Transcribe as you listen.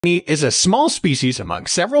is a small species among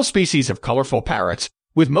several species of colorful parrots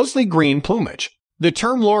with mostly green plumage. The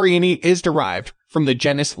term Loriini is derived from the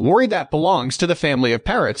genus Lori that belongs to the family of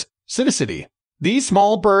parrots, Psittacidae. These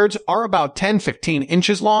small birds are about 10-15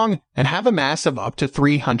 inches long and have a mass of up to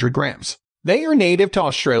 300 grams. They are native to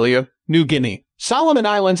Australia, New Guinea, Solomon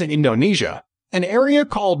Islands, and Indonesia, an area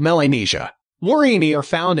called Melanesia. Loriini are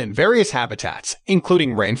found in various habitats,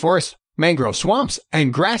 including rainforests, mangrove swamps,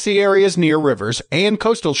 and grassy areas near rivers and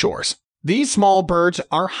coastal shores. These small birds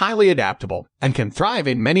are highly adaptable and can thrive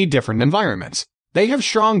in many different environments. They have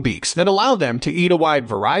strong beaks that allow them to eat a wide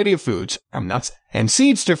variety of foods, from nuts and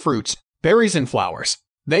seeds to fruits, berries, and flowers.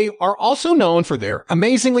 They are also known for their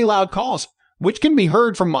amazingly loud calls, which can be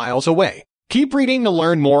heard from miles away. Keep reading to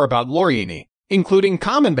learn more about Loriini, including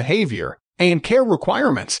common behavior and care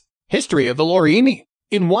requirements. History of the Loriini.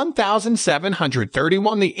 In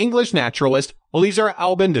 1731, the English naturalist Eleazar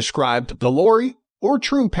Albin described the lory, or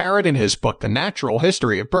true parrot, in his book The Natural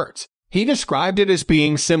History of Birds. He described it as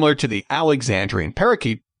being similar to the Alexandrian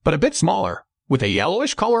parakeet, but a bit smaller, with a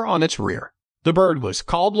yellowish color on its rear. The bird was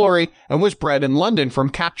called Lori and was bred in London from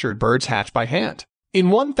captured birds hatched by hand. In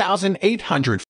 1840,